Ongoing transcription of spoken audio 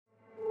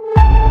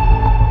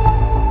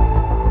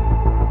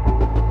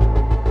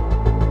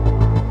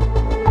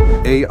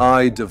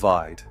AI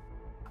divide.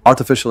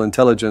 Artificial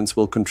intelligence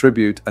will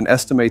contribute an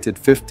estimated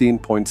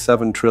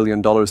 $15.7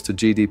 trillion to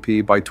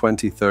GDP by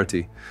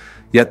 2030.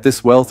 Yet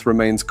this wealth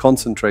remains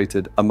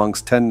concentrated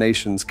amongst 10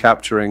 nations,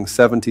 capturing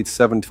 70 to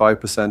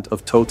 75%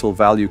 of total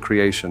value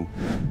creation.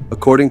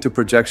 According to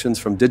projections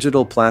from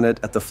Digital Planet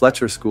at the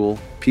Fletcher School,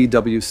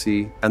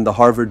 PwC, and the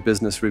Harvard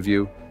Business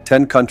Review,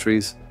 10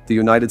 countries, the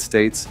United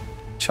States,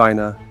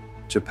 China,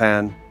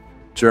 Japan,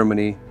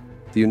 Germany,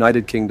 the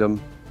United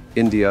Kingdom,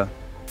 India,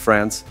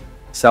 France,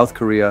 South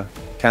Korea,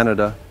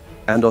 Canada,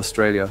 and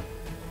Australia,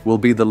 will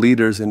be the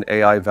leaders in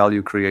AI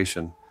value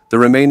creation. The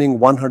remaining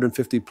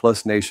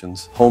 150-plus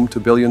nations, home to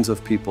billions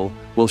of people,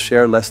 will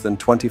share less than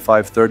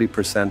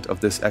 25–30%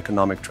 of this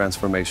economic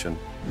transformation.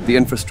 The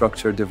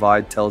infrastructure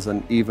divide tells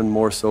an even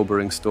more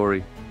sobering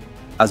story.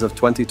 As of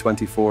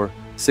 2024,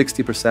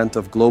 60%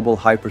 of global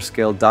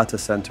hyperscale data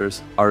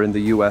centers are in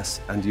the US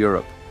and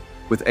Europe,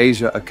 with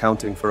Asia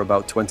accounting for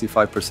about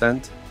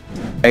 25%.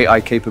 AI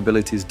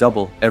capabilities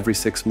double every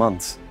 6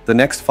 months. The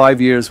next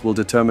 5 years will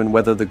determine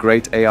whether the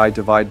great AI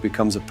divide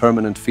becomes a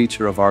permanent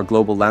feature of our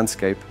global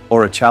landscape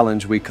or a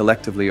challenge we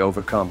collectively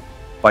overcome.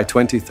 By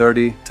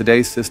 2030,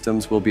 today's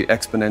systems will be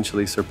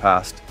exponentially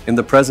surpassed. In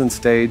the present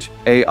stage,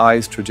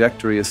 AI's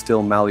trajectory is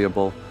still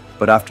malleable,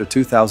 but after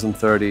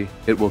 2030,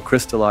 it will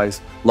crystallize,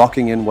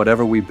 locking in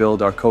whatever we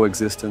build our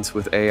coexistence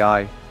with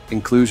AI,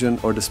 inclusion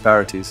or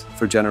disparities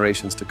for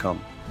generations to come.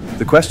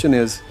 The question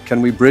is,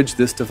 can we bridge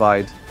this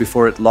divide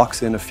before it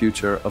locks in a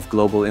future of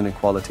global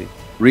inequality?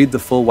 Read the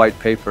full white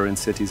paper in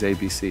Cities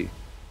ABC.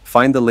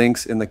 Find the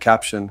links in the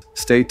caption.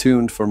 Stay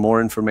tuned for more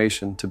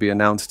information to be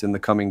announced in the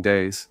coming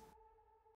days.